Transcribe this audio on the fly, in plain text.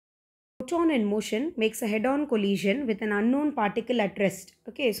Proton in motion makes a head-on collision with an unknown particle at rest.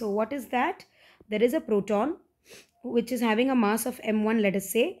 Okay, so what is that? There is a proton which is having a mass of m1, let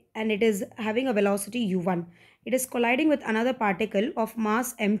us say, and it is having a velocity u1. It is colliding with another particle of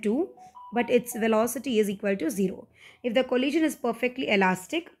mass m2, but its velocity is equal to 0. If the collision is perfectly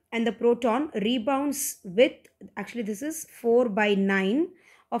elastic and the proton rebounds with, actually this is 4 by 9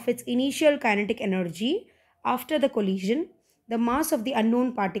 of its initial kinetic energy after the collision, the mass of the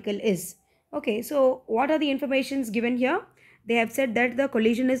unknown particle is. Okay, so what are the informations given here? They have said that the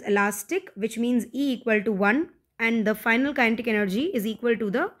collision is elastic, which means E equal to 1, and the final kinetic energy is equal to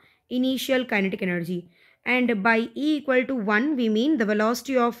the initial kinetic energy. And by E equal to 1, we mean the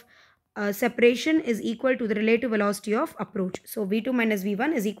velocity of separation is equal to the relative velocity of approach. So V2 minus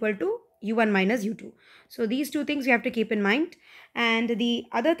V1 is equal to U1 minus U2. So these two things you have to keep in mind. And the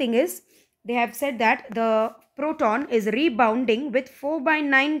other thing is, they have said that the proton is rebounding with 4 by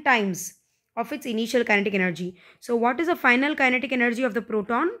 9 times of its initial kinetic energy. So what is the final kinetic energy of the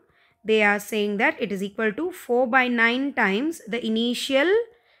proton? They are saying that it is equal to 4 by 9 times the initial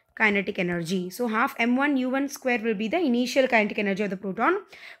kinetic energy. So half m1 u1 square will be the initial kinetic energy of the proton.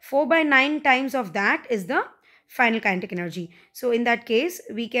 4 by 9 times of that is the final kinetic energy. So in that case,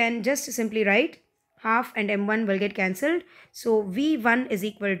 we can just simply write half and m1 will get cancelled. So v1 is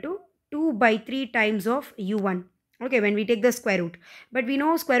equal to 2 by 3 times of u1. Okay, when we take the square root. But we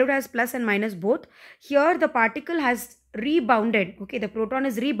know square root has plus and minus both. Here the particle has rebounded. Okay, the proton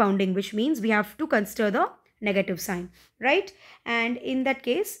is rebounding, which means we have to consider the negative sign, right? And in that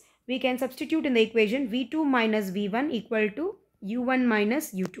case, we can substitute in the equation v2 minus v1 equal to u1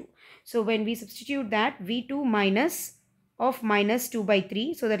 minus u2. So when we substitute that, v2 minus of minus 2 by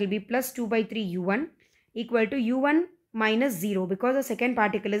 3, so that will be plus 2 by 3 u1 equal to u1 minus 0, because the second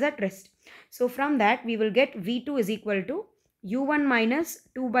particle is at rest. So from that we will get v2 is equal to u1 minus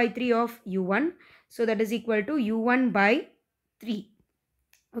 2 by 3 of u1. So that is equal to u1 by 3.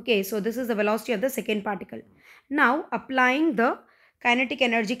 Okay, so this is the velocity of the second particle. Now applying the kinetic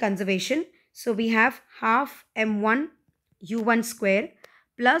energy conservation. So we have half m1 u1 square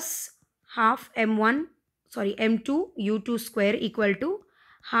plus half m2 u2 square equal to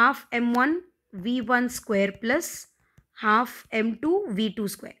half m1 v1 square plus half m2 v2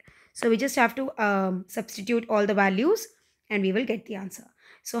 square. So we just have to substitute all the values and we will get the answer.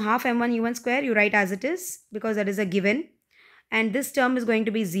 So half m1 u1 square you write as it is, because that is a given, and this term is going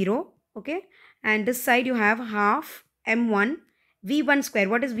to be 0. Okay, and this side you have half m1 v1 square.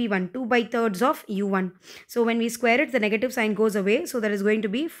 What is v1? 2 by thirds of u1. So when we square it, the negative sign goes away. So that is going to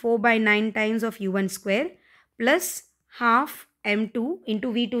be 4 by 9 times of u1 square plus half m2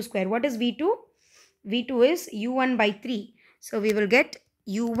 into v2 square. What is v2? v2 is u1 by 3. So we will get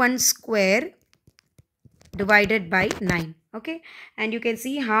u1 square divided by 9. Okay, and you can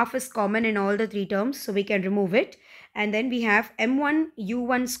see half is common in all the three terms, so we can remove it. And then we have m1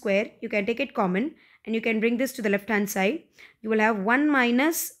 u1 square. You can take it common and you can bring this to the left hand side. You will have 1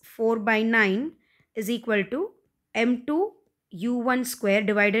 minus 4 by 9 is equal to m2 u1 square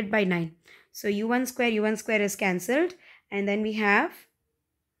divided by 9. So u1 square is cancelled, and then we have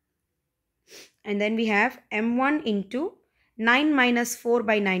m1 into 9 minus 4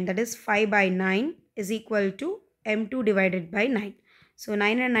 by 9, that is 5 by 9 is equal to m2 divided by 9. So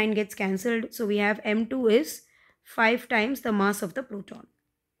 9 and 9 gets cancelled. So we have m2 is 5 times the mass of the proton.